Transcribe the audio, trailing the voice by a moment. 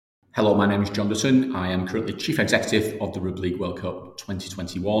Hello, my name is John Dutton. I am currently Chief Executive of the Rugby League World Cup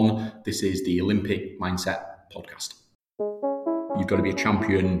 2021. This is the Olympic Mindset Podcast. You've got to be a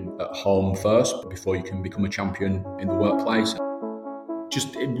champion at home first before you can become a champion in the workplace.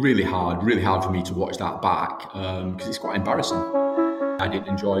 Just really hard for me to watch that back because it's quite embarrassing. I didn't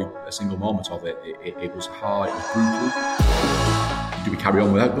enjoy a single moment of it. It was hard, it was brutal. Do we carry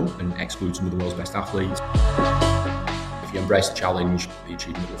on without them and exclude some of the world's best athletes? If you embrace the challenge, the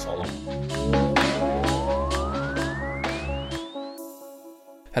achievement will follow.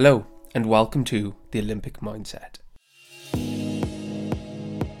 Hello, and welcome to the Olympic Mindset.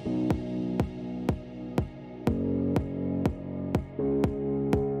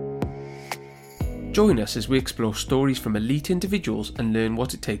 Join us as we explore stories from elite individuals and learn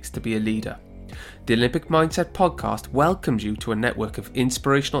what it takes to be a leader. The Olympic Mindset podcast welcomes you to a network of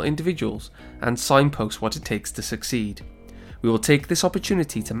inspirational individuals and signposts what it takes to succeed. We will take this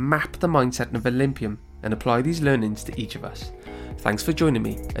opportunity to map the mindset of Olympian and apply these learnings to each of us. Thanks for joining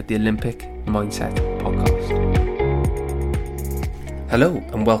me at the Olympic Mindset podcast. Hello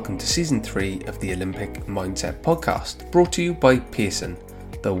and welcome to Season 3 of the Olympic Mindset podcast, brought to you by Pearson,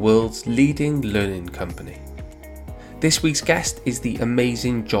 the world's leading learning company. This week's guest is the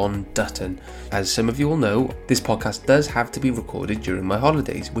amazing John Dutton. As some of you will know, this podcast does have to be recorded during my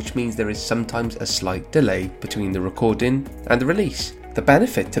holidays, which means there is sometimes a slight delay between the recording and the release. The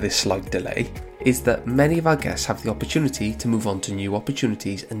benefit to this slight delay is that many of our guests have the opportunity to move on to new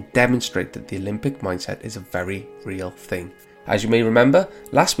opportunities and demonstrate that the Olympic mindset is a very real thing. As you may remember,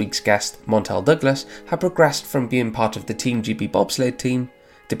 last week's guest, Montel Douglas, had progressed from being part of the Team GB bobsled team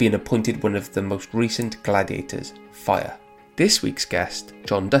to being appointed one of the most recent gladiators, Fire. This week's guest,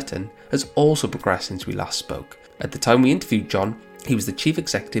 John Dutton, has also progressed since we last spoke. At the time we interviewed John, he was the Chief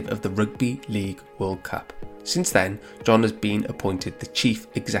Executive of the Rugby League World Cup. Since then, John has been appointed the Chief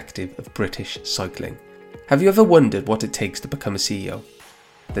Executive of British Cycling. Have you ever wondered what it takes to become a CEO?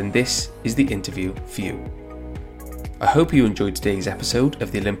 Then this is the interview for you. I hope you enjoyed today's episode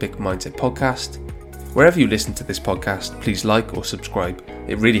of the Olympic Mindset podcast. Wherever you listen to this podcast, please like or subscribe.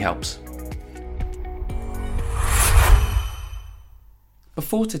 It really helps.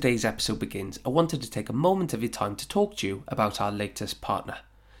 Before today's episode begins, I wanted to take a moment of your time to talk to you about our latest partner.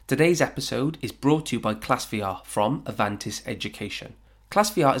 Today's episode is brought to you by Class VR from Avantis Education.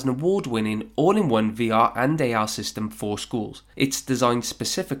 Class VR is an award-winning, all-in-one VR and AR system for schools. It's designed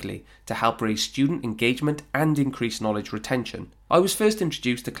specifically to help raise student engagement and increase knowledge retention. I was first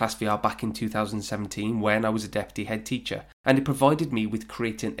introduced to Class VR back in 2017 when I was a deputy head teacher, and it provided me with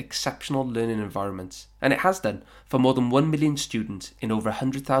creating exceptional learning environments. And it has done for more than 1 million students in over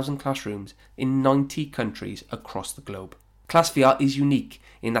 100,000 classrooms in 90 countries across the globe. Class VR is unique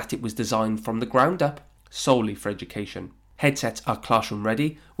in that it was designed from the ground up solely for education. Headsets are classroom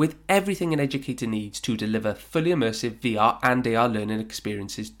ready with everything an educator needs to deliver fully immersive VR and AR learning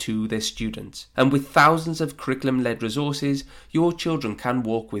experiences to their students. And with thousands of curriculum-led resources, your children can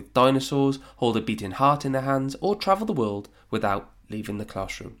walk with dinosaurs, hold a beating heart in their hands, or travel the world without leaving the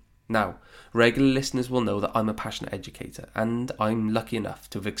classroom. Now, regular listeners will know that I'm a passionate educator, and I'm lucky enough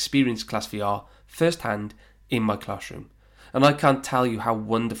to have experienced Class VR firsthand in my classroom. And I can't tell you how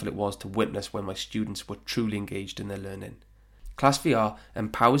wonderful it was to witness when my students were truly engaged in their learning. Class VR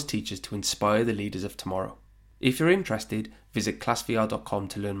empowers teachers to inspire the leaders of tomorrow. If you're interested, visit classvr.com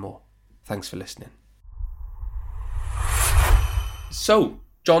to learn more. Thanks for listening. So,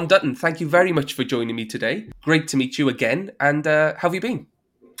 John Dutton, thank you very much for joining me today. Great to meet you again. And how have you been?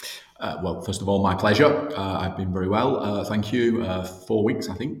 Well, first of all, my pleasure. I've been very well. Thank you. 4 weeks,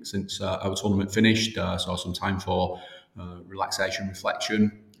 I think, since our tournament finished. So some time for relaxation,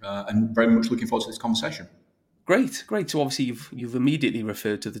 reflection, and very much looking forward to this conversation. Great. So obviously you've immediately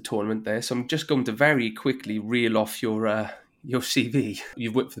referred to the tournament there. So I'm just going to very quickly reel off your CV.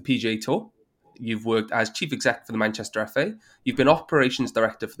 You've worked for the PGA Tour. You've worked as Chief Exec for the Manchester FA. You've been Operations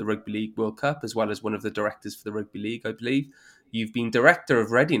Director for the Rugby League World Cup, as well as one of the directors for the Rugby League, I believe. You've been Director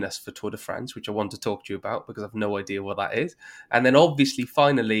of Readiness for Tour de France, which I want to talk to you about because I've no idea what that is. And then obviously,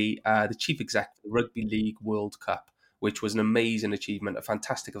 finally, the Chief Exec for the Rugby League World Cup, which was an amazing achievement, a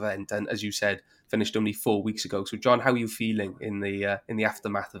fantastic event, and as you said, finished only 4 weeks ago. So, John, how are you feeling in the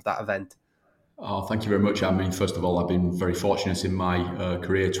aftermath of that event? Oh, thank you very much. I mean, first of all, I've been very fortunate in my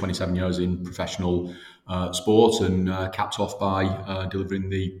career, 27 years in professional sport, and capped off by delivering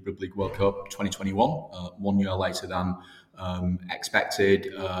the Rugby League World Cup 2021, 1 year later than expected,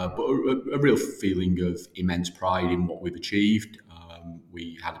 but a real feeling of immense pride in what we've achieved.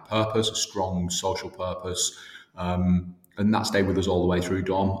 We had a purpose, a strong social purpose, and that stayed with us all the way through,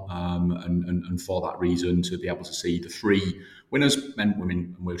 Dom. And for that reason, to be able to see the 3 winners, men,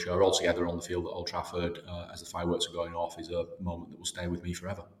 women, and wheelchair, all together on the field at Old Trafford as the fireworks are going off is a moment that will stay with me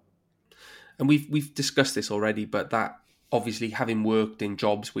forever. And we've discussed this already, but that obviously having worked in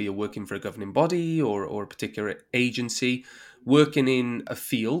jobs where you're working for a governing body or a particular agency, working in a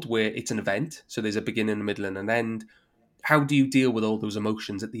field where it's an event, so there's a beginning, a middle, and an end. How do you deal with all those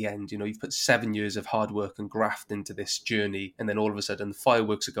emotions at the end? You've put 7 years of hard work and graft into this journey, and then all of a sudden the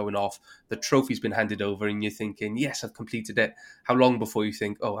fireworks are going off, the trophy's been handed over, and you're thinking, yes, I've completed it. How long before you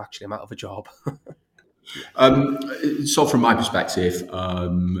think, oh, actually, I'm out of a job? So from my perspective,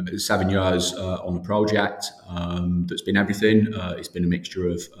 7 years on the project, that's been everything. It's been a mixture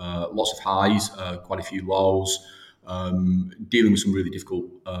of lots of highs, quite a few lows, dealing with some really difficult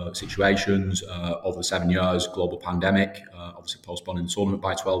situations over the 7 years, global pandemic, obviously postponing the tournament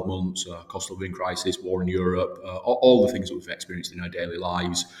by 12 months, cost of living crisis, war in Europe, all the things that we've experienced in our daily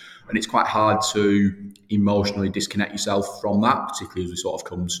lives. And it's quite hard to emotionally disconnect yourself from that, particularly as we sort of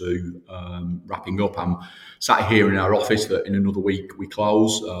come to wrapping up. I'm sat here in our office that in another week we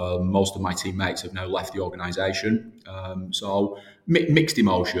close. Most of my teammates have now left the organisation. So mixed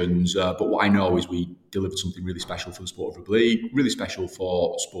emotions, but what I know is we delivered something really special for the sport of rugby league, really special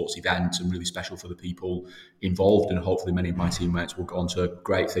for sports events, and really special for the people involved. And hopefully many of my teammates will go on to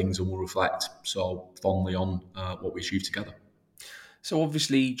great things and will reflect so fondly on what we achieved together. So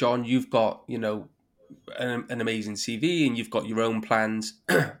obviously, John, you've got, an amazing CV and you've got your own plans.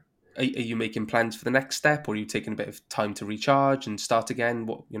 Are you making plans for the next step, or are you taking a bit of time to recharge and start again?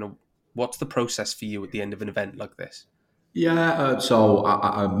 What's the process for you at the end of an event like this? Yeah, so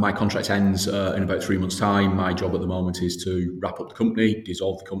my contract ends in about 3 months' time. My job at the moment is to wrap up the company,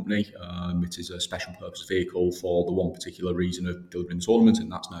 dissolve the company. It is a special purpose vehicle for the one particular reason of delivering the tournament, and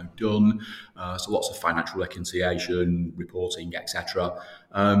that's now done. So lots of financial reconciliation, reporting, etc.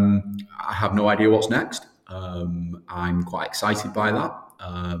 I have no idea what's next. I'm quite excited by that.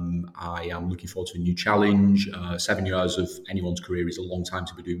 I am looking forward to a new challenge. 7 years of anyone's career is a long time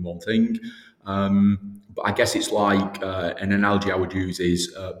to be doing one thing. But I guess it's like an analogy I would use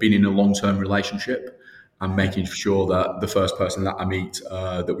is being in a long-term relationship and making sure that the first person that I meet,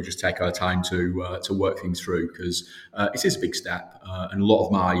 that we just take our time to work things through, because it is a big step. And a lot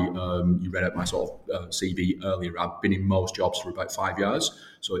of my, you read out my sort of CV earlier, I've been in most jobs for about 5 years.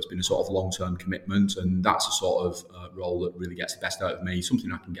 So it's been a sort of long-term commitment, and that's a sort of role that really gets the best out of me,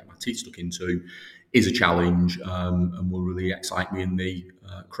 something I can get my teeth stuck into, is a challenge, and will really excite me in the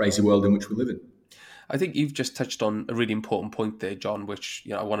crazy world in which we live in. I think you've just touched on a really important point there, John, which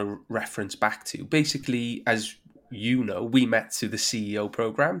I want to reference back to. Basically, as you know, we met through the CEO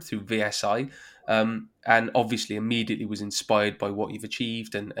program, through VSI, and obviously immediately was inspired by what you've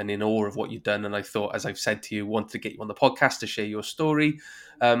achieved and in awe of what you've done. And I thought, as I've said to you, wanted to get you on the podcast to share your story.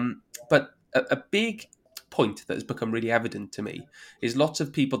 But a big point that has become really evident to me is lots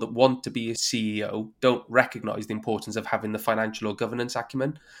of people that want to be a CEO don't recognise the importance of having the financial or governance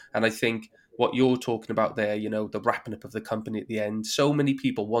acumen. And I think what you're talking about there, the wrapping up of the company at the end. So many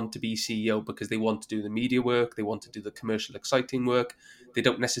people want to be CEO because they want to do the media work, they want to do the commercial exciting work. They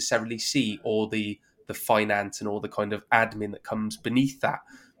don't necessarily see all the finance and all the kind of admin that comes beneath that.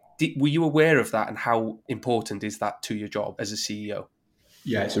 Were you aware of that, and how important is that to your job as a CEO?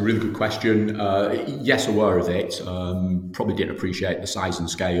 Yeah, it's a really good question. Yes, aware of it. Probably didn't appreciate the size and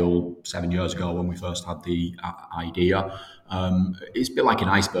scale 7 years ago when we first had the idea. It's a bit like an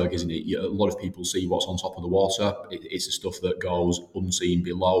iceberg, isn't it? A lot of people see what's on top of the water. It's the stuff that goes unseen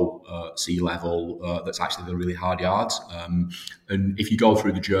below sea level that's actually the really hard yards. And if you go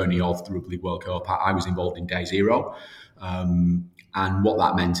through the journey of the Rugby League World Cup, I was involved in day zero. And what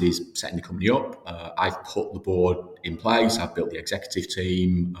that meant is setting the company up. I've put the board in place. I've built the executive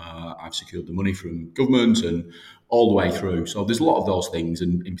team. I've secured the money from government and all the way through. So there's a lot of those things,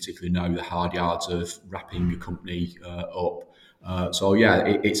 and in particular now the hard yards of wrapping a company up. So yeah,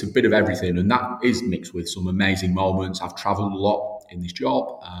 it's a bit of everything, and that is mixed with some amazing moments. I've travelled a lot in this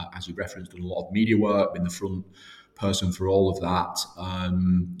job, as you referenced, done a lot of media work, been the front person for all of that.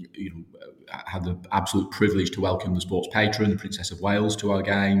 I had the absolute privilege to welcome the sports patron, the Princess of Wales, to our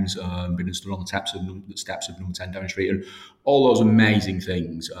games. Been and stood on the steps of number 10 Downing Street, and all those amazing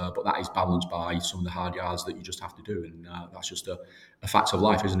things. But that is balanced by some of the hard yards that you just have to do, and that's just a fact of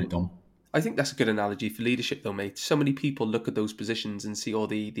life, isn't it, Dom? I think that's a good analogy for leadership, though, mate. So many people look at those positions and see all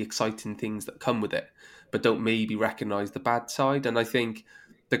the exciting things that come with it, but don't maybe recognise the bad side. And I think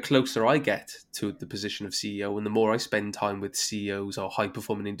the closer I get to the position of CEO, and the more I spend time with CEOs or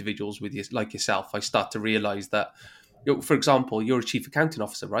high-performing individuals like yourself, I start to realise that For example, you're a chief accounting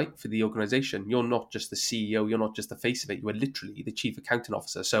officer, right, for the organisation. You're not just the CEO, you're not just the face of it, you are literally the chief accounting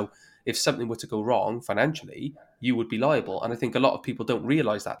officer. So if something were to go wrong financially, you would be liable. And I think a lot of people don't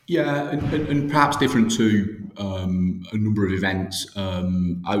realise that. Yeah, and perhaps different to a number of events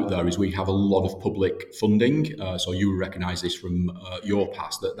out there is we have a lot of public funding. So you will recognise this from your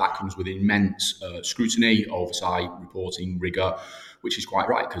past, that comes with immense scrutiny, oversight, reporting, rigour, which is quite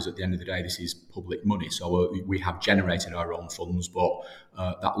right because at the end of the day, this is public money. So we have generated our own funds, but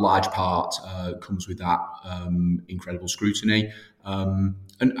that large part comes with that incredible scrutiny.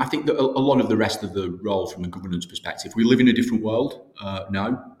 And I think that a lot of the rest of the role from a governance perspective, we live in a different world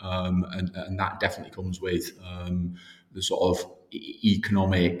now, and that definitely comes with the sort of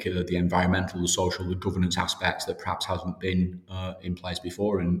economic, the environmental, the social, the governance aspects that perhaps hasn't been in place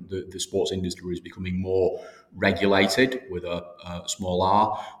before. And the sports industry is becoming more regulated with a small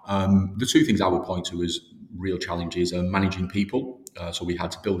r. The two things I would point to as real challenges are managing people. So we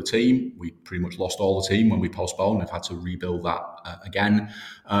had to build a team. We pretty much lost all the team when we postponed. We've had to rebuild that again.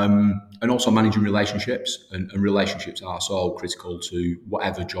 And also managing relationships. And relationships are so critical to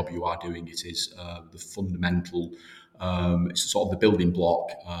whatever job you are doing. It is the fundamental, it's sort of the building block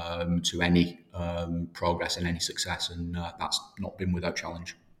to any progress and any success. And that's not been without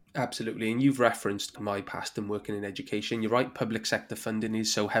challenge. Absolutely. And you've referenced my past and working in education. You're right, public sector funding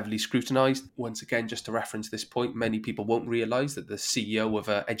is so heavily scrutinised. Once again, just to reference this point, many people won't realise that the CEO of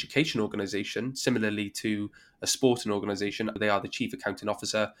an education organisation, similarly to a sporting organisation, they are the chief accounting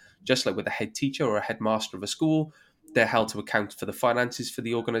officer, just like with a head teacher or a headmaster of a school. They're held to account for the finances for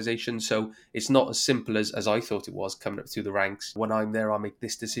the organisation. So it's not as simple as I thought it was coming up through the ranks. When I'm there, I'll make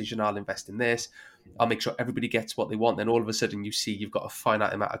this decision, I'll invest in this. I'll make sure everybody gets what they want. Then all of a sudden you see you've got a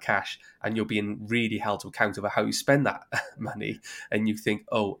finite amount of cash and you're being really held to account over how you spend that money. And you think,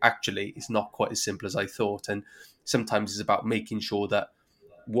 oh, actually, it's not quite as simple as I thought. And sometimes it's about making sure that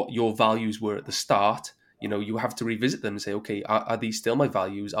what your values were at the start, you have to revisit them and say, okay, are these still my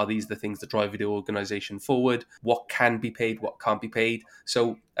values? Are these the things that drive the organization forward? What can be paid? What can't be paid?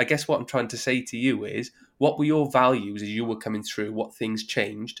 So I guess what I'm trying to say to you is, what were your values as you were coming through? What things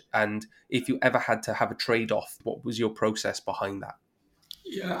changed? And if you ever had to have a trade-off, what was your process behind that?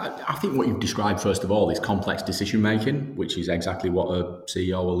 Yeah, I think what you've described, first of all, is complex decision making, which is exactly what a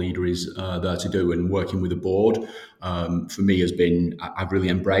CEO or leader is there to do. And working with a board, for me, has been, I've really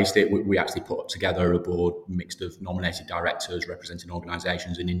embraced it. We actually put together a board mixed of nominated directors representing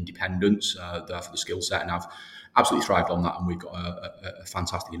organisations and independents there for the skill set. And I've absolutely thrived on that. And we've got a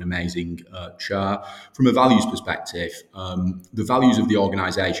fantastic and amazing chair. From a values perspective, the values of the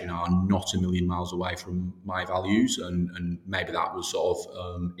organisation are not a million miles away from my values. And maybe that was sort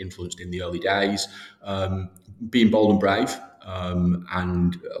of influenced in the early days. Being bold and brave.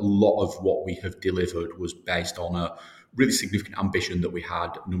 And a lot of what we have delivered was based on a really significant ambition that we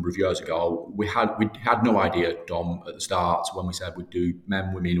had a number of years ago. We had no idea, Dom, at the start when we said we'd do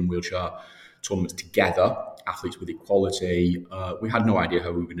men, women and wheelchair tournaments together, athletes with equality. We had no idea how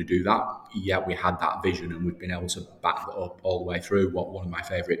we were going to do that, yet we had that vision and we've been able to back that up all the way through. One of my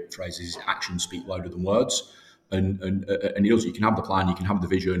favourite phrases is actions speak louder than words. And it does. You can have the plan, you can have the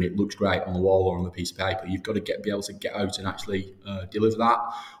vision, it looks great on the wall or on a piece of paper. You've got to be able to get out and actually deliver that.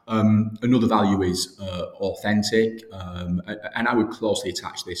 Another value is authentic, and I would closely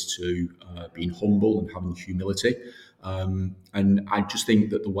attach this to being humble and having humility. And I just think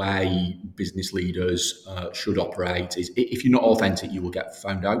that the way business leaders should operate is, if you're not authentic, you will get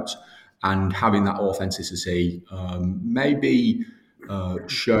found out. And having that authenticity, maybe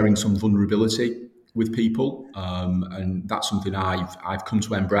sharing some vulnerability with people, and that's something I've come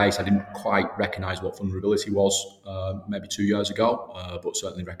to embrace. I didn't quite recognise what vulnerability was maybe 2 years ago, but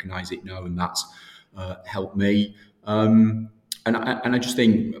certainly recognise it now, and that's helped me. And I just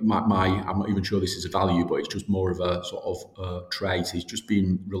think I'm not even sure this is a value, but it's just more of a sort of trait, is just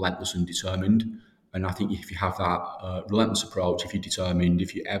being relentless and determined. And I think if you have that relentless approach, if you're determined,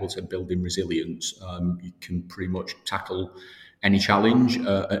 if you're able to build in resilience, you can pretty much tackle any challenge.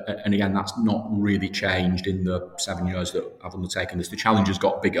 And again, that's not really changed in the 7 years that I've undertaken this. The challenge has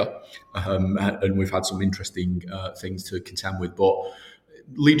got bigger, and we've had some interesting things to contend with. But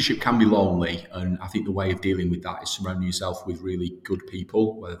leadership can be lonely, and I think the way of dealing with that is surrounding yourself with really good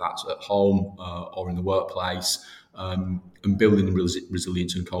people, whether that's at home or in the workplace, and building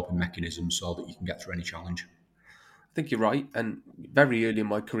resilience and coping mechanisms so that you can get through any challenge. I think you're right. And very early in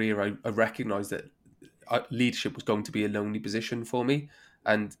my career, I recognised that leadership was going to be a lonely position for me.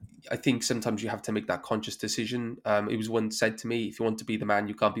 And I think sometimes you have to make that conscious decision. It was once said to me, if you want to be the man,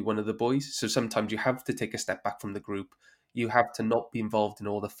 you can't be one of the boys. So sometimes you have to take a step back from the group. You have to not be involved in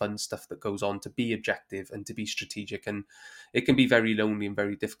all the fun stuff that goes on, to be objective and to be strategic. And it can be very lonely and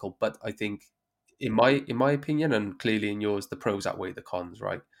very difficult. But I think, in my opinion, and clearly in yours, the pros outweigh the cons,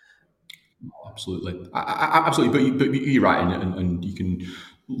 right? Absolutely, absolutely. But you're right, and you can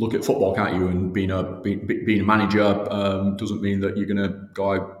look at football, can't you? And being a manager doesn't mean that you're going to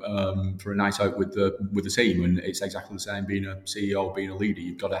go out for a night out with the team. And it's exactly the same being a CEO, being a leader.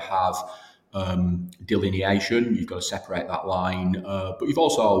 You've got to have delineation. You've got to separate that line. But you've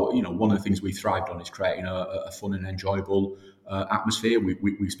also, one of the things we thrived on is creating a fun and enjoyable atmosphere.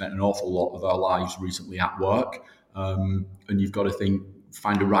 We've spent an awful lot of our lives recently at work, and you've got to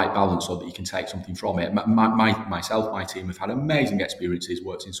find a right balance so that you can take something from it. My team have had amazing experiences,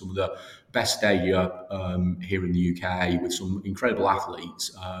 worked in some of the best stadia here in the UK with some incredible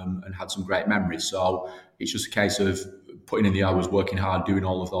athletes, and had some great memories. So it's just a case of putting in the hours, working hard, doing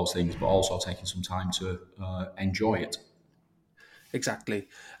all of those things, but also taking some time to enjoy it. Exactly.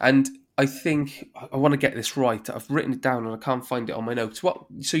 And I think I want to get this right. I've written it down and I can't find it on my notes.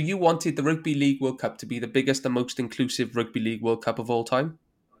 So you wanted the Rugby League World Cup to be the biggest and most inclusive Rugby League World Cup of all time?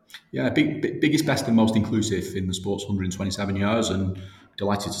 Yeah, biggest, best and most inclusive in the sport's 127 years, and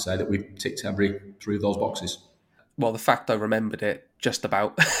delighted to say that we've ticked every three of those boxes. Well, the fact I remembered it just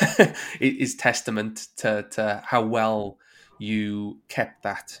about is testament to how well you kept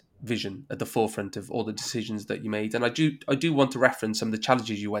that vision at the forefront of all the decisions that you made. And I do want to reference some of the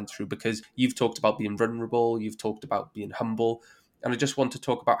challenges you went through, because you've talked about being vulnerable, you've talked about being humble, and I just want to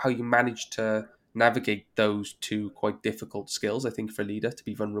talk about how you managed to navigate those two quite difficult skills, I think, for a leader, to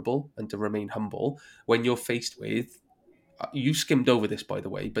be vulnerable and to remain humble when you're faced with, you skimmed over this, by the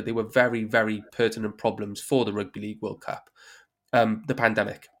way, but they were very, very pertinent problems for the Rugby League World Cup. The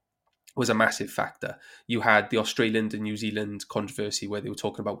pandemic was a massive factor. You had the Australian and New Zealand controversy where they were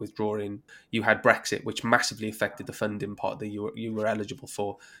talking about withdrawing. You had Brexit, which massively affected the funding part that you were eligible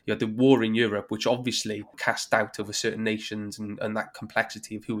for. You had the war in Europe, which obviously cast doubt over certain nations and that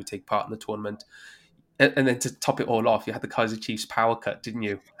complexity of who would take part in the tournament. And then to top it all off, you had the Kaiser Chiefs power cut, didn't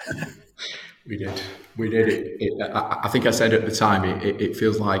you? We did it. I think I said at the time, it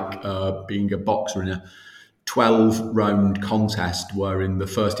feels like being a boxer in a 12-round contest where in the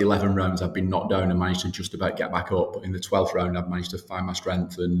first 11 rounds I've been knocked down and managed to just about get back up. But in the 12th round, I've managed to find my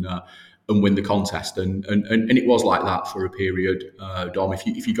strength and win the contest. And it was like that for a period, Dom.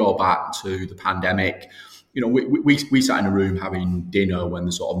 If you go back to the pandemic, we sat in a room having dinner when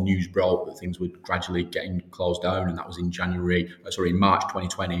the sort of news broke that things were gradually getting closed down, and that was in March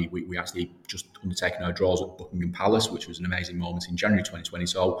 2020. We actually just undertaken our draws at Buckingham Palace, which was an amazing moment in January 2020.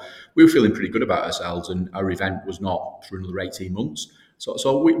 So we were feeling pretty good about ourselves, and our event was not for another 18 months.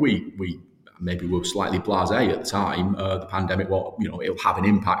 So we maybe were slightly blasé at the time. The pandemic, it'll have an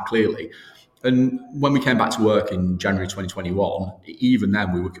impact clearly. And when we came back to work in January 2021, even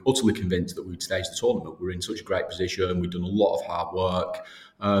then we were utterly convinced that we'd stage the tournament. We were in such a great position. We'd done a lot of hard work.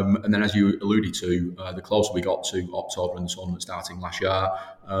 And then, as you alluded to, the closer we got to October and the tournament starting last year,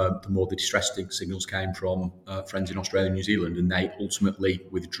 the more the distress signals came from friends in Australia and New Zealand. And they ultimately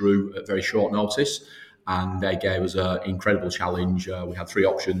withdrew at very short notice. And they gave us an incredible challenge. We had three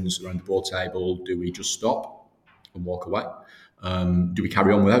options around the board table. Do we just stop and walk away? Do we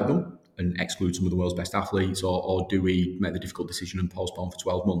carry on without them and exclude some of the world's best athletes, or do we make the difficult decision and postpone for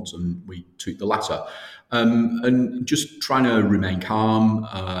 12 months? And we took the latter. And just trying to remain calm,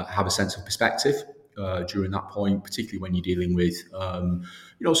 have a sense of perspective during that point, particularly when you're dealing with,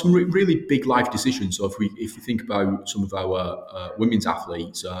 some really big life decisions. So if you think about some of our women's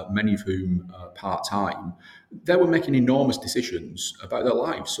athletes, many of whom are part-time, they were making enormous decisions about their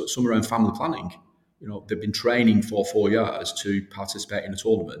lives. So some around family planning. They've been training for 4 years to participate in a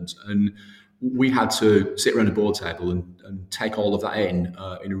tournament, and we had to sit around a board table and take all of that in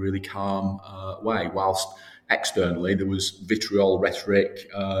a really calm way, whilst externally there was vitriol,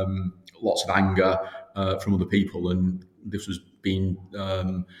 rhetoric, lots of anger from other people, and this was being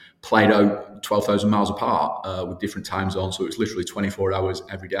played out 12,000 miles apart with different time zones, so it's literally 24 hours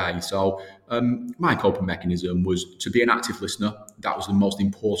every day. So my coping mechanism was to be an active listener. That was the most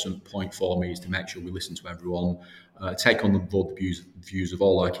important point for me, is to make sure we listen to everyone, take on board the views of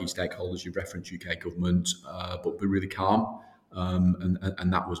all our key stakeholders. You referenced UK government, but be really calm.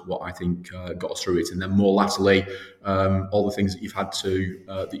 And that was what I think got us through it. And then more latterly, all the things that you've had to,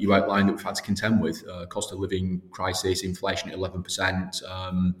 that you outlined, that we've had to contend with, cost of living crisis, inflation at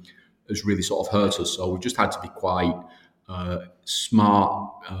 11%, has really sort of hurt us. So we've just had to be quite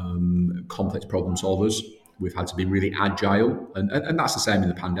smart, complex problem solvers, We've had to be really agile, and that's the same in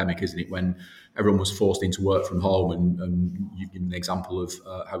the pandemic, isn't it? When everyone was forced into work from home, and you've given an example of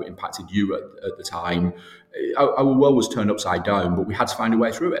how it impacted you at the time. Our world was turned upside down, but we had to find a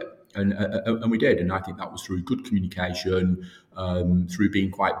way through it. And we did, and I think that was through good communication, through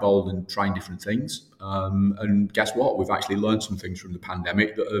being quite bold and trying different things. And guess what? We've actually learned some things from the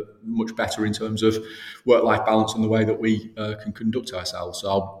pandemic that are much better in terms of work-life balance and the way that we can conduct ourselves.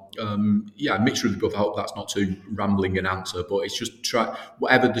 So, a mixture of the both. I hope that's not too rambling an answer, but it's just try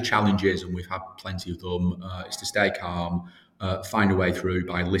whatever the challenge is, and we've had plenty of them. Is to stay calm, find a way through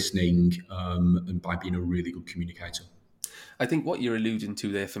by listening, and by being a really good communicator. I think what you're alluding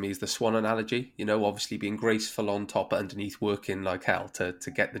to there for me is the swan analogy, obviously being graceful on top but underneath working like hell to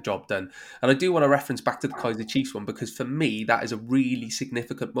get the job done. And I do want to reference back to the Kaiser Chiefs one, because for me, that is a really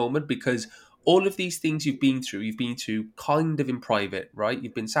significant moment, because all of these things you've been through kind of in private, right?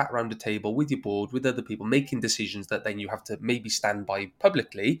 You've been sat around a table with your board, with other people, making decisions that then you have to maybe stand by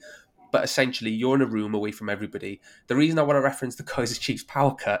publicly. But essentially, you're in a room away from everybody. The reason I want to reference the Kaiser Chiefs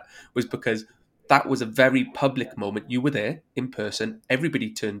power cut was because that was a very public moment. You were there in person. Everybody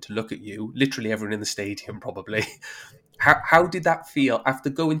turned to look at you. Literally everyone in the stadium, probably. How did that feel after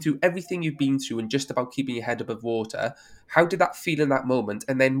going through everything you've been through and just about keeping your head above water? How did that feel in that moment?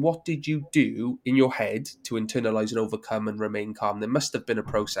 And then what did you do in your head to internalize and overcome and remain calm? There must have been a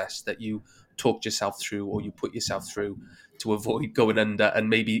process that you talked yourself through, or you put yourself through, to avoid going under and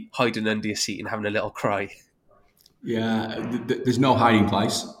maybe hiding under your seat and having a little cry. Yeah, there's no hiding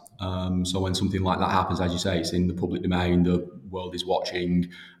place. So when something like that happens, as you say, it's in the public domain, the world is watching,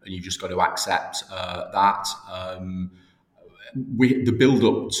 and you've just got to accept that. The build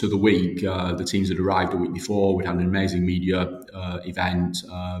up to the week, the teams had arrived a week before. We'd had an amazing media event.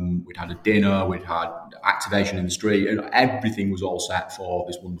 We'd had a dinner. We'd had activation in the street, and everything was all set for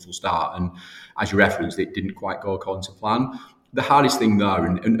this wonderful start. And as you referenced, it didn't quite go according to plan. The hardest thing there,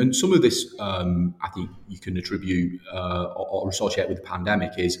 and some of this, I think you can attribute or associate with the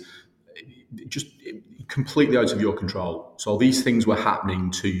pandemic, is just completely out of your control. So these things were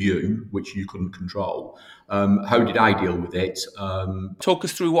happening to you, which you couldn't control. How did I deal with it? Talk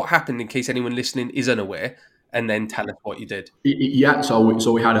us through what happened in case anyone listening is unaware, and then tell us what you did. Yeah, so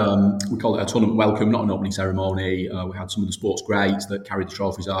we had we call it a tournament welcome, not an opening ceremony. We had some of the sports greats that carried the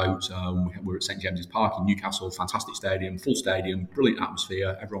trophies out. We were at St James's Park in Newcastle, fantastic stadium, full stadium, brilliant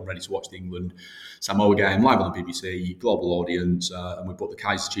atmosphere, everyone ready to watch the England Samoa game live on the BBC, global audience, and we booked the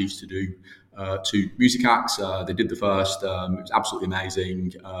Kaiser Chiefs to do 2 music acts. They did the first. It was absolutely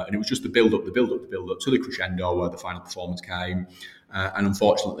amazing, and it was just the build up to the crescendo where the final performance came. And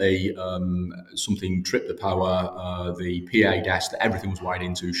unfortunately, something tripped the power. The PA desk that everything was wired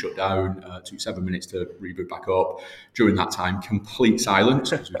into shut down. Took 7 minutes to reboot back up. During that time, complete silence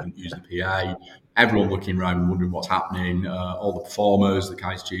because we couldn't use the PA. Everyone looking around and wondering what's happening. All the performers, the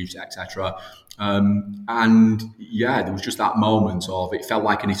Kaiser Chiefs, etc. And yeah, there was just that moment of it felt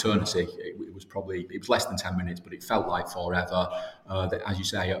like an eternity. It was less than 10 minutes, but it felt like forever. That, as you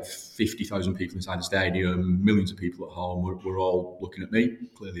say, 50,000 people inside the stadium, millions of people at home were all looking at me.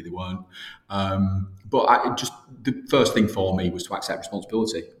 Clearly they weren't. But the first thing for me was to accept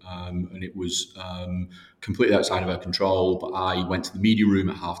responsibility. And it was completely outside of our control. But I went to the media room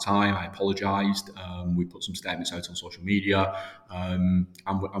at half time. I apologised. We put some statements out on social media. And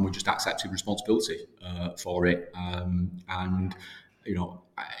we just accepted responsibility for it. And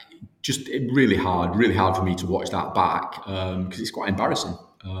really hard for me to watch that back because it's quite embarrassing.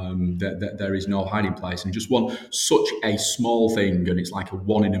 There is no hiding place, and just such a small thing, and it's like a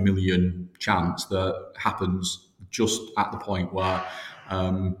 1 in a million chance that happens just at the point where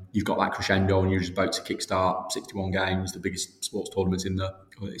you've got that crescendo and you're just about to kickstart 61 games, the biggest sports tournament in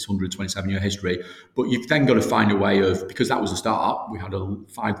its 127-year history. But you've then got to find a way of, because that was the start, we had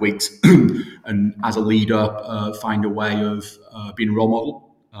 5 weeks, and as a leader, find a way of being a role model.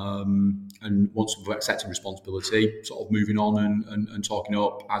 And once we've accepted responsibility, sort of moving on and talking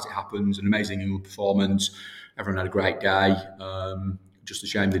up as it happens. An amazing England performance. Everyone had a great day. Just a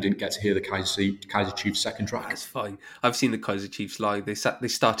shame they didn't get to hear the Kaiser Chiefs second track. That's fine. I've seen the Kaiser Chiefs live. They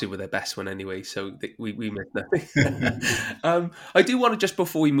started with their best one anyway, so we missed nothing. I do want to, just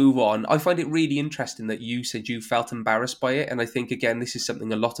before we move on, I find it really interesting that you said you felt embarrassed by it. And I think, again, this is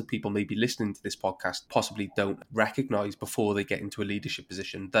something a lot of people maybe listening to this podcast possibly don't recognise before they get into a leadership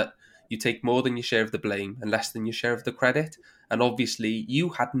position, that you take more than your share of the blame and less than your share of the credit. And obviously, you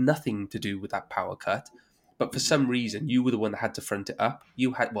had nothing to do with that power cut. But for some reason, you were the one that had to front it up.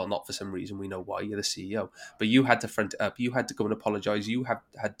 Not for some reason, we know why, you're the CEO, but you had to front it up. You had to go and apologise. You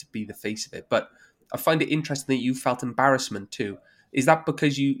had to be the face of it. But I find it interesting that you felt embarrassment too. Is that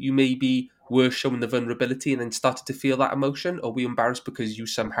because you maybe were showing the vulnerability and then started to feel that emotion, or were you embarrassed because you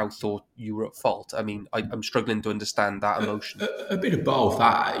somehow thought you were at fault? I mean, I'm struggling to understand that emotion. A bit of both.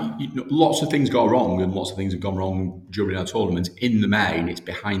 Lots of things go wrong, and lots of things have gone wrong during our tournament. In the main, it's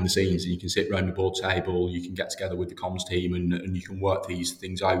behind the scenes, and you can sit around the board table, you can get together with the comms team, and you can work these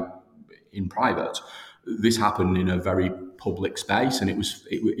things out in private. This happened in a very public space, and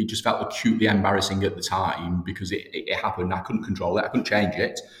it just felt acutely embarrassing at the time because it happened. I couldn't control it. I couldn't change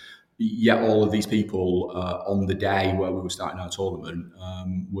it. Yet all of these people on the day where we were starting our tournament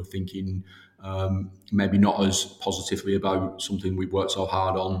were thinking maybe not as positively about something we've worked so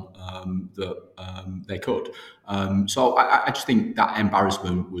hard on that they could. So I just think that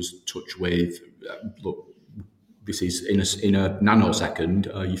embarrassment was touched with. Look, this is in a nanosecond,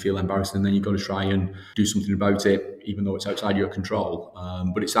 you feel embarrassed, and then you've got to try and do something about it, even though it's outside your control.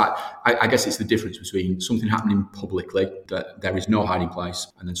 But it's that, I guess it's the difference between something happening publicly, that there is no hiding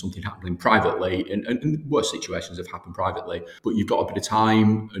place, and then something happening privately, and worse situations have happened privately, but you've got a bit of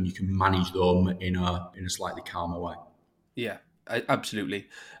time and you can manage them in a slightly calmer way. Yeah, absolutely.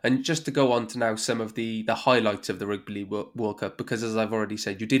 And just to go on to now some of the highlights of the Rugby League World Cup, because as I've already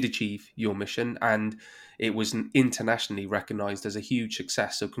said, you did achieve your mission and it was internationally recognised as a huge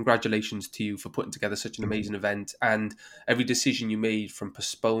success. So congratulations to you for putting together such an amazing event, and every decision you made, from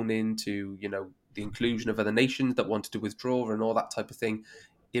postponing to, the inclusion of other nations that wanted to withdraw and all that type of thing,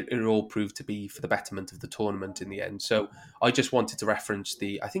 it all proved to be for the betterment of the tournament in the end. So I just wanted to reference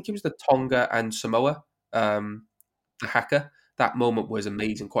I think it was the Tonga and Samoa, the haka. That moment was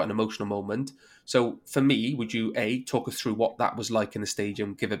amazing, quite an emotional moment. So for me, would you talk us through what that was like in the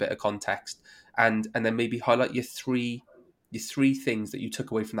stadium, give a bit of context, and then maybe highlight your three things that you took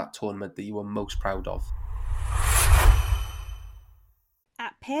away from that tournament that you were most proud of?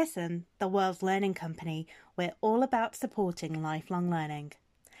 At Pearson, the world's learning company, we're all about supporting lifelong learning.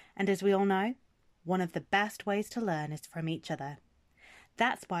 And as we all know, one of the best ways to learn is from each other.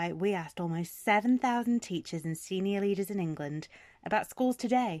 That's why we asked almost 7,000 teachers and senior leaders in England about schools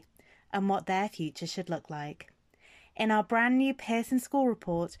today and what their future should look like. In our brand new Pearson School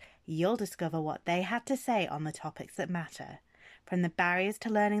Report, you'll discover what they had to say on the topics that matter, from the barriers to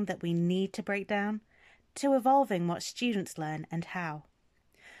learning that we need to break down, to evolving what students learn and how.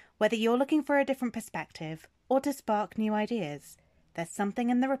 Whether you're looking for a different perspective or to spark new ideas, there's something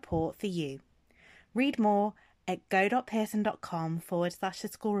in the report for you. Read more at go.pearson.com/the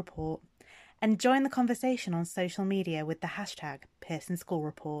school report and join the conversation on social media with the hashtag Pearson School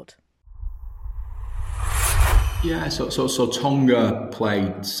Report. Yeah, so Tonga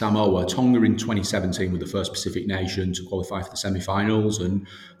played Samoa. Tonga in 2017 were the first Pacific nation to qualify for the semi-finals, and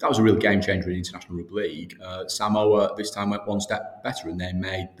that was a real game changer in international rugby league. Samoa this time went one step better, and they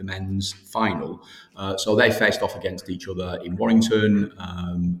made the men's final. So they faced off against each other in Warrington,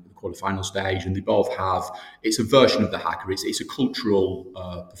 the quarter-final stage, and they both have. It's a version of the haka. It's a cultural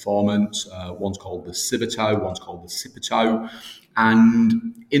performance. One's called the Sivato, one's called the Sipato,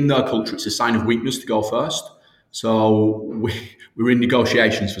 and in their culture, it's a sign of weakness to go first. So we were in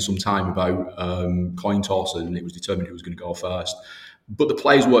negotiations for some time about coin toss, and it was determined who was going to go first. But the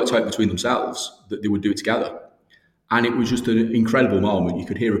players worked out between themselves that they would do it together. And it was just an incredible moment. You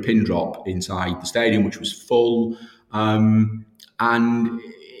could hear a pin drop inside the stadium, which was full. And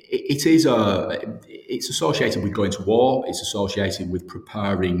it's associated with going to war. It's associated with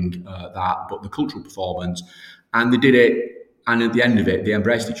preparing that, but the cultural performance. And they did it. And at the end of it, they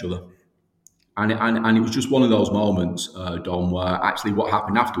embraced each other. And it was just one of those moments, Dom, where actually what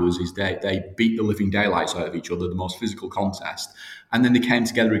happened afterwards is they beat the living daylights out of each other, the most physical contest. And then they came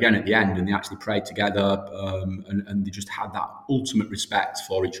together again at the end, and they actually prayed together, and they just had that ultimate respect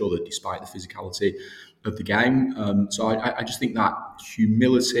for each other despite the physicality of the game. So I just think that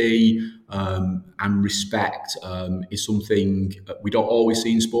humility and respect is something we don't always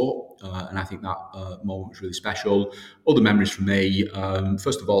see in sport. And I think that moment was really special. Other memories for me,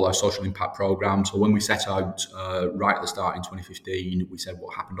 first of all, our social impact programme. So when we set out right at the start in 2015, we said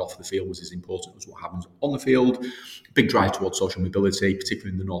what happened off the field was as important as what happens on the field. Big drive towards social mobility,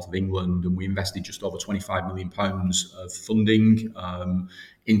 particularly in the north of England. And we invested just over £25 million of funding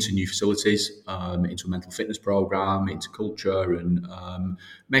into new facilities, into a mental fitness programme, into culture, and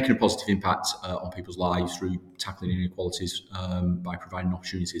making a positive impact on people's lives through tackling inequalities by providing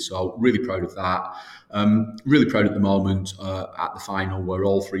opportunities. So really proud of that. Really proud at the moment at the final where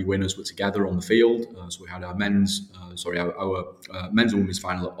all three winners were together on the field. So we had our men's and women's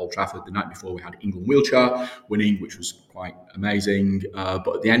final at Old Trafford. The night before we had England wheelchair winning, which was quite amazing.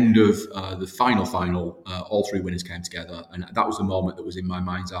 But at the end of the final, all three winners came together, and that was the moment that was in my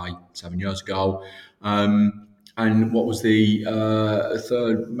mind's eye 7 years ago. And And what was the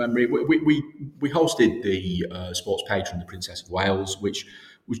third memory? We hosted the sports patron, the Princess of Wales, which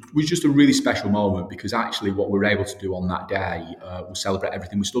was just a really special moment because actually what we were able to do on that day was celebrate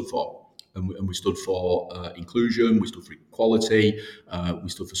everything we stood for. And we stood for inclusion, we stood for equality, we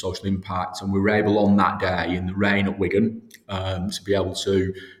stood for social impact, and we were able on that day in the rain at Wigan to be able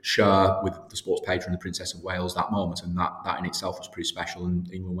to share with the sports patron, the Princess of Wales, that moment, and that in itself was pretty special.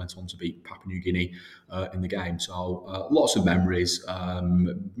 And England went on to beat Papua New Guinea in the game. So lots of memories,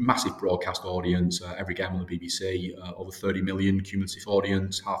 massive broadcast audience, every game on the BBC, over 30 million cumulative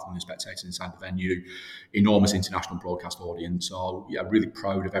audience, 500,000 spectators inside the venue, enormous international broadcast audience. So yeah, really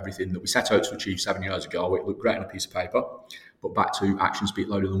proud of everything that we set out to achieve 7 years ago. It looked great on a piece of paper, but back to actions speak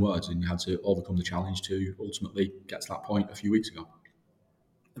louder than words, and you had to overcome the challenge to ultimately get to that point a few weeks ago.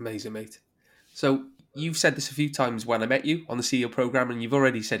 Amazing, mate. So you've said this a few times when I met you on the CEO program, and you've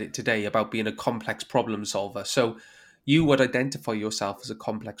already said it today about being a complex problem solver. So you would identify yourself as a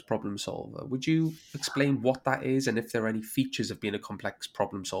complex problem solver. Would you explain what that is, and if there are any features of being a complex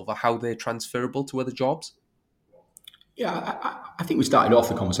problem solver, how they're transferable to other jobs? Yeah, I think we started off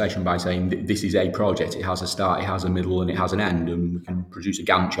the conversation by saying that this is a project. It has a start, it has a middle, and it has an end, and we can produce a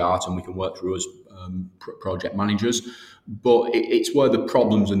Gantt chart and we can work through as project managers. But it's where the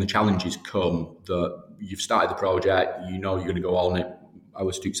problems and the challenges come that you've started the project, you know you're going to go on it. I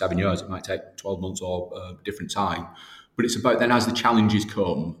was took 7 years, it might take 12 months or a different time. But it's about then, as the challenges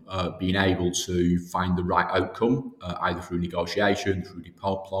come, being able to find the right outcome, either through negotiation, through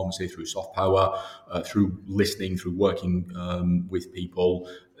diplomacy, through soft power, through listening, through working with people.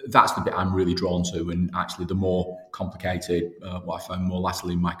 That's the bit I'm really drawn to. And actually, the more complicated, what I found more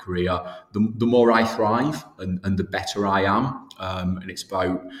latterly in my career, the more I thrive and the better I am. And it's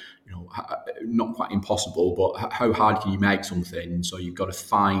about, not quite impossible, but how hard can you make something? So you've got to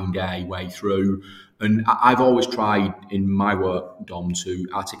find a way through. And I've always tried in my work, Dom, to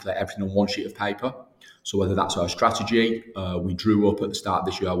articulate everything on one sheet of paper. So whether that's our strategy, we drew up at the start of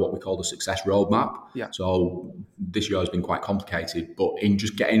this year what we call the success roadmap. Yeah. So this year has been quite complicated, but in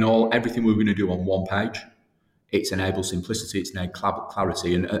just getting everything we're going to do on one page, it's enabled simplicity, it's enabled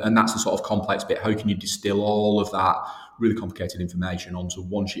clarity, and that's the sort of complex bit. How can you distill all of that really complicated information onto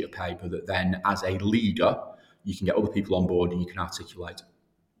one sheet of paper that then, as a leader, you can get other people on board and you can articulate?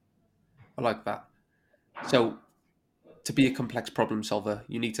 I like that. So to be a complex problem solver,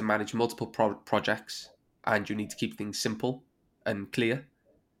 you need to manage multiple projects and you need to keep things simple and clear.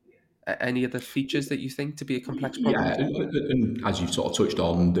 Any other features that you think to be a complex problem? Yeah, and as you've sort of touched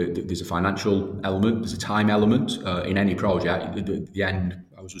on, there's a financial element, there's a time element in any project. The end,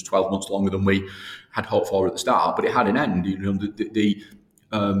 ours was 12 months longer than we had hoped for at the start, but it had an end. You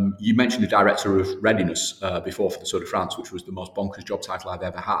mentioned the director of readiness before for the Tour de France, which was the most bonkers job title I've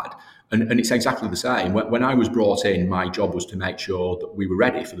ever had. And it's exactly the same. When I was brought in, my job was to make sure that we were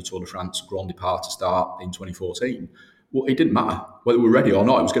ready for the Tour de France Grand Depart to start in 2014. Well, it didn't matter whether we were ready or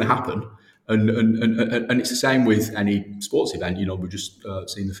not, it was going to happen. And it's the same with any sports event. We've just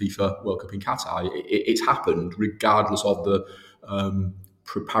seen the FIFA World Cup in Qatar. It's happened regardless of the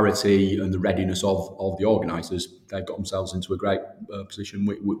preparity and the readiness of the organisers. They've got themselves into a great position.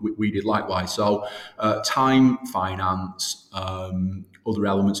 We did likewise. So time, finance, other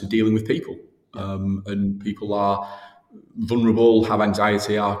elements of dealing with people. And people are vulnerable, have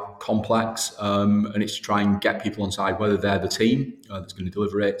anxiety, are complex, and it's to try and get people on side, whether they're the team that's going to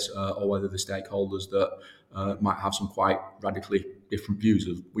deliver it or whether the stakeholders that might have some quite radically different views,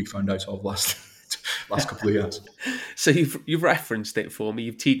 as we found out over the last couple of years. So you've referenced it for me.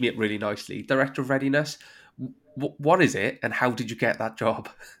 You've teed me up really nicely. Director of Readiness, what is it and how did you get that job?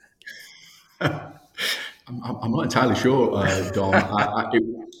 I'm not entirely sure, Don.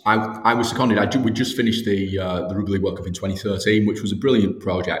 I was seconded. We just finished the Rugby League World Cup in 2013, which was a brilliant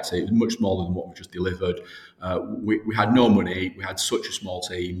project. It was much smaller than what we just delivered. We had no money. We had such a small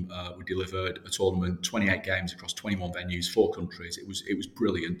team. We delivered a tournament, 28 games across 21 venues, 4 countries. It was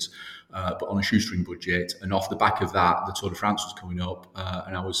brilliant, but on a shoestring budget. And off the back of that, the Tour de France was coming up,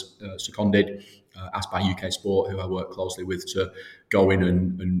 and I was seconded, asked by UK Sport, who I work closely with, to go in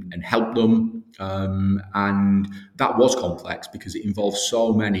and help them. And that was complex because it involved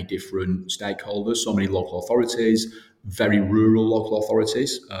so many different stakeholders, so many local authorities, very rural local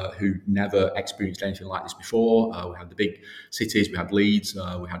authorities who never experienced anything like this before. We had the big cities, we had Leeds,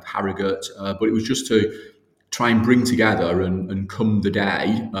 we had Harrogate, but it was just to try and bring together and come the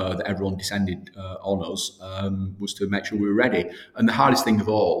day that everyone descended on us, was to make sure we were ready. And the hardest thing of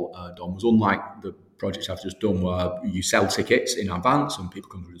all, Don, was unlike the projects I've just done where you sell tickets in advance and people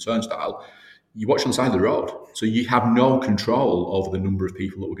come through the turnstile, you watch on the side of the road. So you have no control over the number of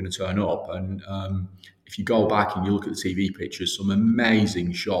people that were going to turn up. And if you go back and you look at the TV pictures, some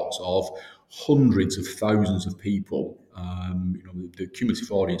amazing shots of hundreds of thousands of people. The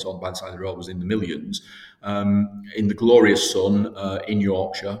cumulative audience on the side of the road was in the millions. In the glorious sun in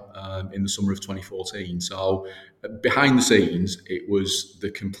Yorkshire in the summer of 2014. So behind the scenes, it was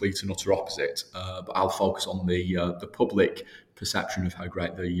the complete and utter opposite. But I'll focus on the public perception of how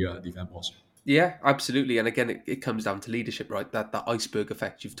great the event was. Yeah, absolutely. And again, it comes down to leadership, right? That iceberg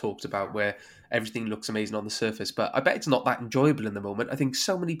effect you've talked about where everything looks amazing on the surface. But I bet it's not that enjoyable in the moment. I think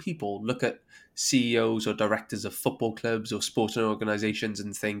so many people look at CEOs or directors of football clubs or sporting organisations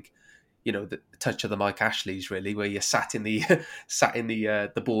and think, the touch of the Mike Ashleys, really, where you're sat in the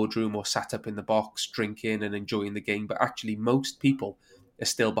the boardroom or sat up in the box drinking and enjoying the game. But actually, most people are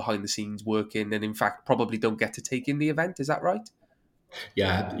still behind the scenes working and, in fact, probably don't get to take in the event. Is that right?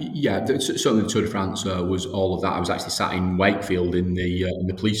 Yeah. Certainly the Tour de France was all of that. I was actually sat in Wakefield in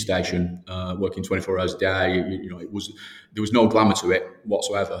the police station, working 24 hours a day. There was no glamour to it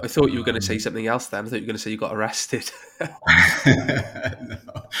whatsoever. I thought you were going to say something else then. I thought you were going to say you got arrested. No,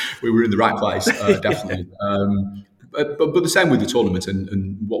 we were in the right place, definitely. But the same with the tournament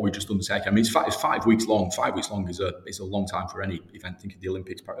and what we just undertaken. I mean, it's 5 weeks long. 5 weeks long is a long time for any event. Think of the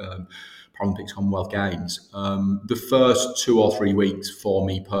Olympics, Paralympics, Commonwealth Games. The first 2 or 3 weeks for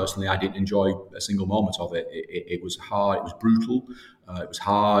me personally, I didn't enjoy a single moment of it. It was hard. It was brutal. It was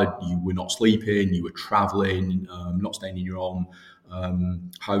hard. You were not sleeping. You were travelling, not staying in your own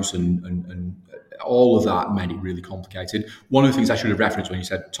house, and all of that made it really complicated. One of the things I should have referenced when you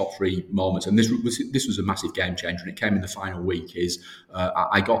said top 3 moments, and this was a massive game changer, and it came in the final week, is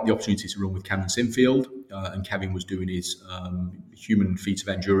I got the opportunity to run with Kevin Sinfield, and Kevin was doing his human feat of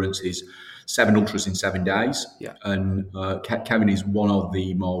endurance, his 7 ultras in 7 days. Yeah. And Kevin is one of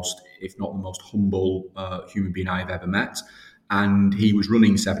the most, if not the most humble human being I've ever met. And he was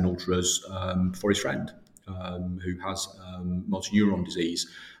running 7 ultras for his friend who has motor neuron disease.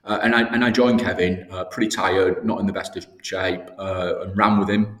 And I joined Kevin pretty tired, not in the best of shape, and ran with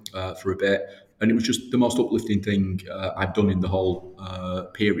him for a bit. And it was just the most uplifting thing I've done in the whole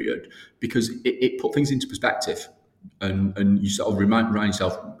period, because it put things into perspective. And you sort of remind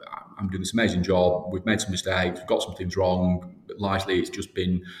yourself, I'm doing this amazing job, we've made some mistakes, we've got some things wrong, but largely it's just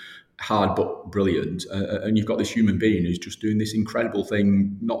been hard but brilliant. And you've got this human being who's just doing this incredible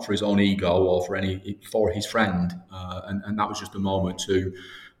thing, not for his own ego or for his friend. And that was just a moment to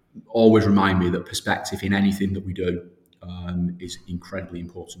always remind me that perspective in anything that we do is incredibly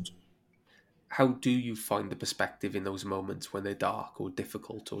important. How do you find the perspective in those moments when they're dark or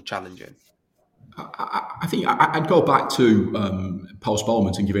difficult or challenging? I think I'd go back to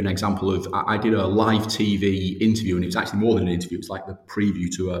postponement and give you an example of, I did a live TV interview, and it was actually more than an interview. It was like the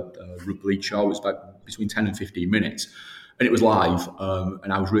preview to a rugby league show. It was about between 10 and 15 minutes. And it was live,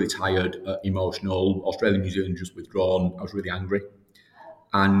 and I was really tired, emotional. Australia and New Zealand just withdrawn. I was really angry.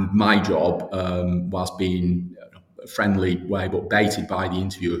 And my job, whilst being a friendly way, but baited by the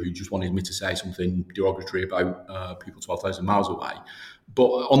interviewer who just wanted me to say something derogatory about people 12,000 miles away. But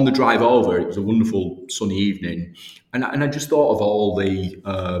on the drive over, it was a wonderful sunny evening. And I just thought of all the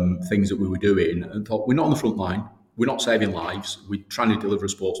things that we were doing and thought, we're not on the front line. We're not saving lives. We're trying to deliver a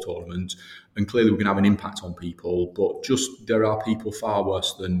sports tournament. And clearly we're going to have an impact on people. But just there are people far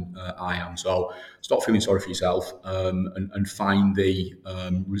worse than I am. So stop feeling sorry for yourself and find the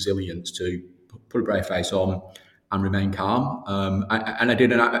resilience to put a brave face on and remain calm. I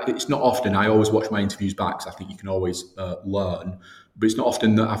did. And it's not often. I always watch my interviews back, because I think you can always learn. But it's not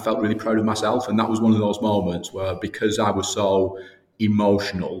often that I felt really proud of myself. And that was one of those moments where, because I was so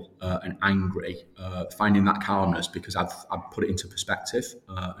emotional and angry, finding that calmness, because I've put it into perspective.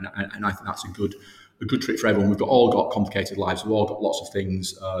 And I think that's a good trick for everyone. We've all got complicated lives. We've all got lots of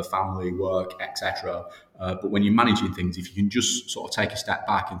things, family, work, etc. But when you're managing things, if you can just sort of take a step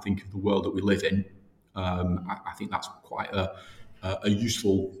back and think of the world that we live in, I think that's quite a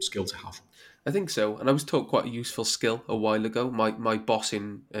useful skill to have. I think so. And I was taught quite a useful skill a while ago. My boss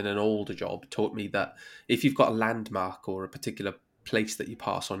in an older job taught me that if you've got a landmark or a particular place that you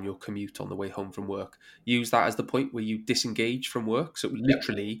pass on your commute on the way home from work, use that as the point where you disengage from work. So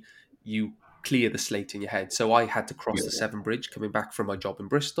literally you clear the slate in your head. So I had to cross the Severn Bridge coming back from my job in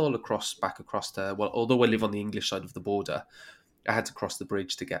Bristol, back across to, well, although I live on the English side of the border, I had to cross the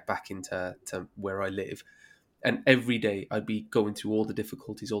bridge to get back into where I live. And every day I'd be going through all the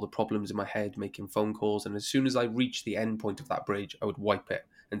difficulties, all the problems in my head, making phone calls. And as soon as I reached the end point of that bridge, I would wipe it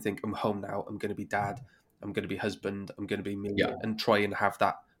and think, I'm home now. I'm going to be dad. I'm going to be husband. I'm going to be me. And try and have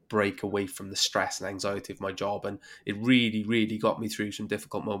that break away from the stress and anxiety of my job. And it really, really got me through some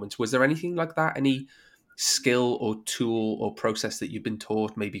difficult moments. Was there anything like that? Any skill or tool or process that you've been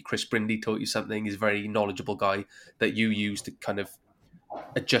taught? Maybe Chris Brindley taught you something. He's a very knowledgeable guy that you use to kind of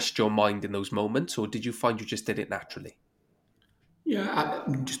adjust your mind in those moments, or did you find you just did it naturally? Yeah,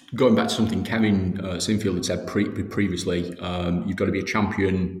 just going back to something Kevin Sinfield had said previously, you've got to be a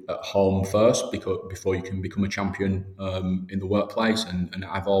champion at home first before you can become a champion in the workplace. And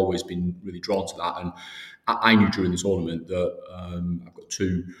I've always been really drawn to that. And I knew during this tournament that I've got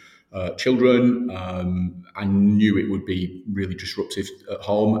two children. I knew it would be really disruptive at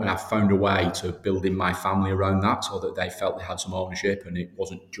home, and I found a way to build in my family around that so that they felt they had some ownership and it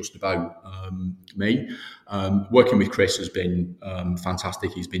wasn't just about me. Working with Chris has been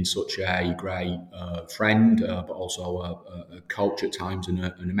fantastic. He's been such a great friend, but also a coach at times and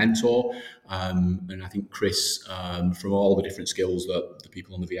a mentor. And I think Chris, from all the different skills that the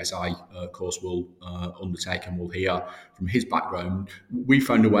people on the VSI course will undertake and will hear from his background, we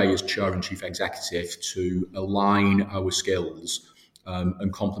found a way as chair and chief executive to align our skills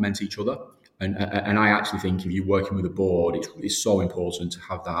and complement each other. And I actually think if you're working with a board, it's so important to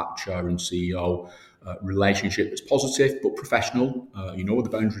have that chair and CEO relationship that's positive but professional. You know what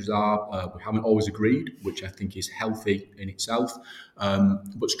the boundaries are. We haven't always agreed, which I think is healthy in itself.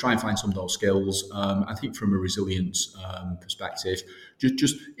 But to try and find some of those skills, I think from a resilience perspective,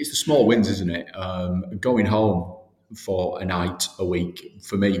 just it's the small wins, isn't it? Going home for a night a week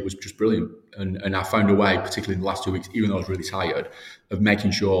for me was just brilliant. And I found a way, particularly in the last 2 weeks, even though I was really tired, of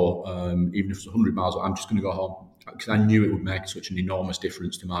making sure, even if it's 100 miles, I'm just going to go home, because I knew it would make such an enormous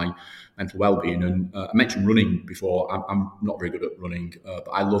difference to my mental well-being. And I mentioned running before. I'm not very good at running, but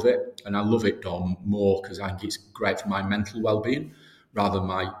I love it. And I love it, Dom, more because I think it's great for my mental well-being rather than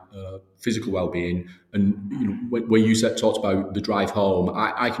my physical well-being. And you know, when you talked about the drive home,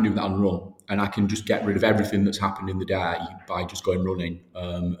 I can do that on run. And I can just get rid of everything that's happened in the day by just going running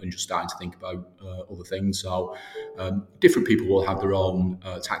and just starting to think about other things. So different people will have their own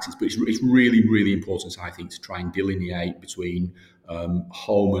tactics, but it's really, really important, I think, to try and delineate between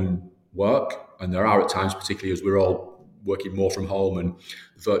home and work. And there are at times, particularly as we're all working more from home and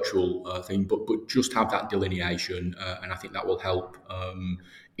the virtual thing, but just have that delineation. And I think that will help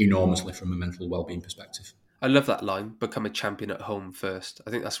enormously from a mental well-being perspective. I love that line, become a champion at home first. I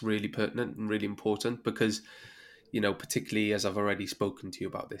think that's really pertinent and really important because, you know, particularly as I've already spoken to you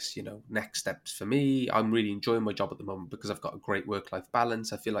about this, you know, next steps for me, I'm really enjoying my job at the moment because I've got a great work-life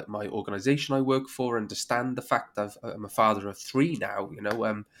balance. I feel like my organisation I work for understand the fact I'm a father of 3 now, you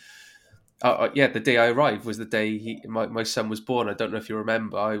know. The day I arrived was the day my son was born. I don't know if you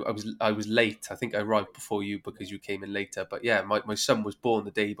remember. I was late. I think I arrived before you because you came in later. But yeah, my son was born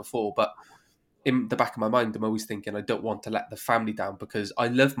the day before. But in the back of my mind, I'm always thinking I don't want to let the family down because I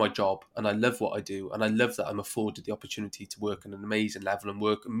love my job and I love what I do and I love that I'm afforded the opportunity to work at an amazing level and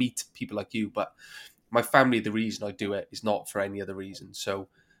work and meet people like you. But my family, the reason I do it is not for any other reason. So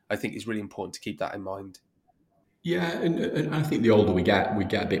I think it's really important to keep that in mind. Yeah, and I think the older we get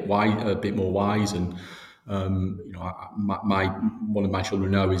a bit a bit more wise. And you know, my one of my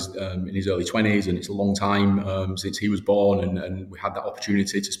children now is in his early 20s, and it's a long time since he was born, and we had that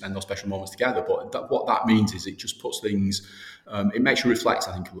opportunity to spend those special moments together. But what that means is it just puts things, it makes you reflect,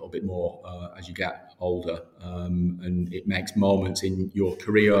 I think, a little bit more as you get older, and it makes moments in your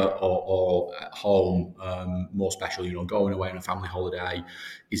career or at home more special. You know, going away on a family holiday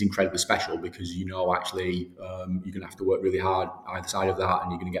is incredibly special because you know actually you're going to have to work really hard either side of that,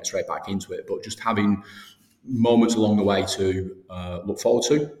 and you're going to get straight back into it. But just having moments along the way to look forward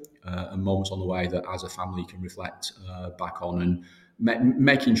to, and moments on the way that as a family can reflect back on, and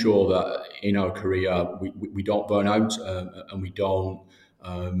making sure that in our career we don't burn out and we don't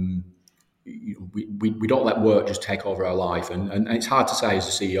we don't let work just take over our life. And it's hard to say as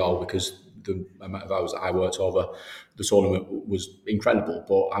a CEO because the amount of hours that I worked over the tournament was incredible,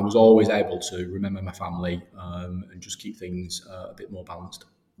 but I was always able to remember my family and just keep things a bit more balanced.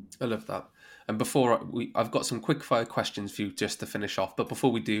 I love that. And I've got some quick fire questions for you just to finish off. But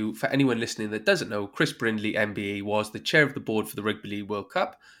before we do, for anyone listening that doesn't know, Chris Brindley, MBE, was the chair of the board for the Rugby League World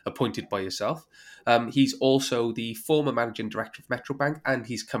Cup, appointed by yourself. He's also the former managing director of Metrobank, and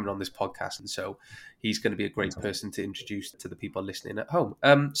he's coming on this podcast. And so he's going to be a great person to introduce to the people listening at home.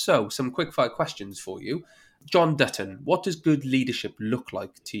 So some quick fire questions for you. John Dutton, what does good leadership look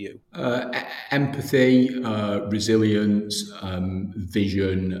like to you? Empathy, resilience,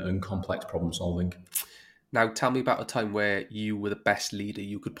 vision, and complex problem solving. Now, tell me about a time where you were the best leader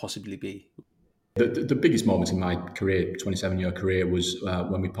you could possibly be. The biggest moment in my career, 27-year career, was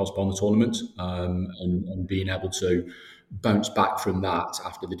when we postponed the tournament and being able to bounced back from that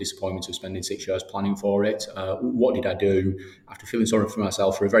after the disappointment of spending 6 years planning for it. What did I do after feeling sorry for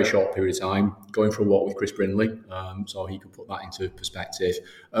myself for a very short period of time, going for a walk with Chris Brindley, so he could put that into perspective,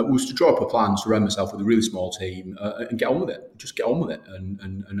 was to draw up a plan, surround myself with a really small team and get on with it, just get on with it.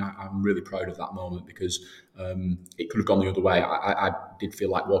 And I'm really proud of that moment because it could have gone the other way. I did feel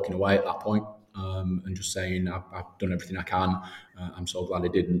like walking away at that point. And just saying I've done everything I can. I'm so glad I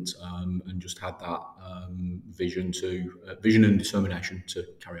didn't, and just had that vision and determination to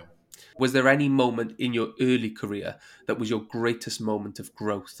carry on. Was there any moment in your early career that was your greatest moment of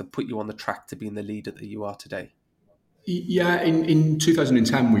growth that put you on the track to being the leader that you are today? Yeah, in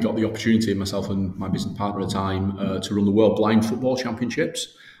 2010 we got the opportunity, myself and my business partner at the time, to run the World Blind Football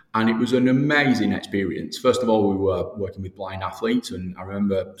Championships. And it was an amazing experience. First of all, we were working with blind athletes, and I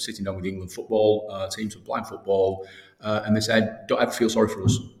remember sitting down with the England football teams for blind football, and they said, "Don't ever feel sorry for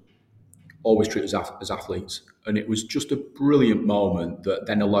us. Always treat us as athletes." And it was just a brilliant moment that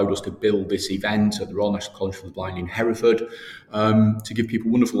then allowed us to build this event at the Royal National College for the Blind in Hereford, to give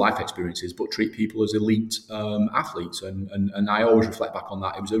people wonderful life experiences, but treat people as elite athletes. And I always reflect back on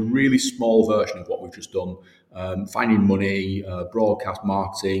that. It was a really small version of what we've just done. Finding money, broadcast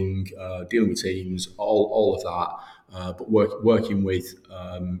marketing, dealing with teams, all of that, but working with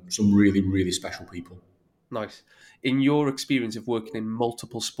some really, really special people. Nice. In your experience of working in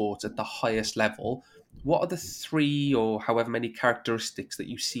multiple sports at the highest level, what are the 3 or however many characteristics that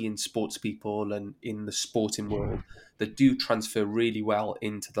you see in sports people and in the sporting world that do transfer really well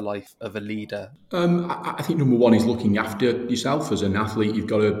into the life of a leader? I think number one is looking after yourself. As an athlete, you've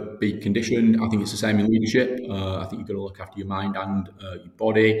got to be conditioned. I think it's the same in leadership. I think you've got to look after your mind and your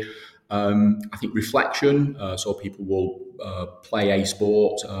body. I think reflection, so people will play a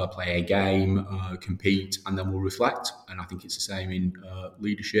sport, play a game, compete, and then will reflect. And I think it's the same in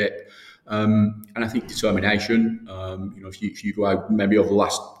leadership. And I think determination. If you go out, maybe over the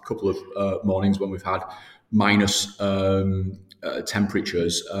last couple of mornings when we've had minus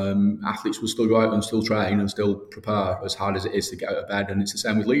temperatures, athletes will still go out and still train and still prepare as hard as it is to get out of bed. And it's the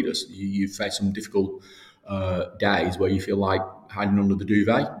same with leaders. You face some difficult days where you feel like hiding under the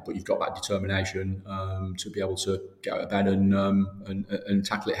duvet, but you've got that determination to be able to get out of bed and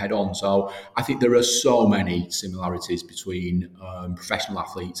tackle it head on. So I think there are so many similarities between professional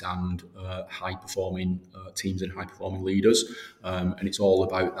athletes and high performing teams and high performing leaders, and it's all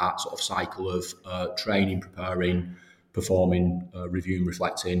about that sort of cycle of training, preparing, performing, reviewing,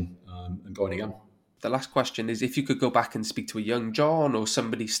 reflecting, and going again. The last question is, if you could go back and speak to a young John or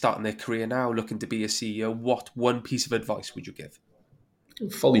somebody starting their career now looking to be a CEO, what one piece of advice would you give?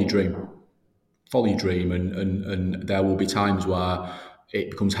 Follow your dream. Follow your dream, and there will be times where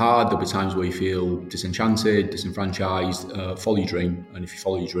it becomes hard. There'll be times where you feel disenchanted, disenfranchised. Follow your dream, and if you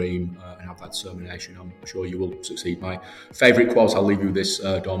follow your dream and have that determination, I'm sure you will succeed. My favourite quote, I'll leave you with this,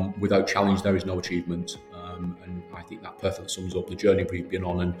 Dom: "Without challenge, there is no achievement." And I think that perfectly sums up the journey we've been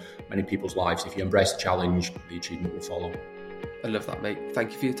on in many people's lives. If you embrace the challenge, the achievement will follow. I love that, mate.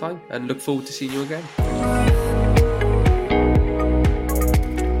 Thank you for your time and look forward to seeing you again.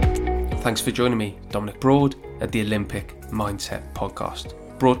 Thanks for joining me, Dominic Broad, at the Olympic Mindset Podcast,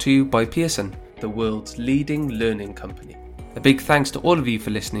 brought to you by Pearson, the world's leading learning company. A big thanks to all of you for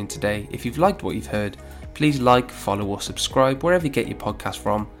listening today. If you've liked what you've heard, please like, follow or subscribe wherever you get your podcast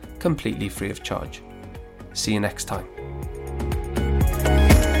from, completely free of charge. See you next time.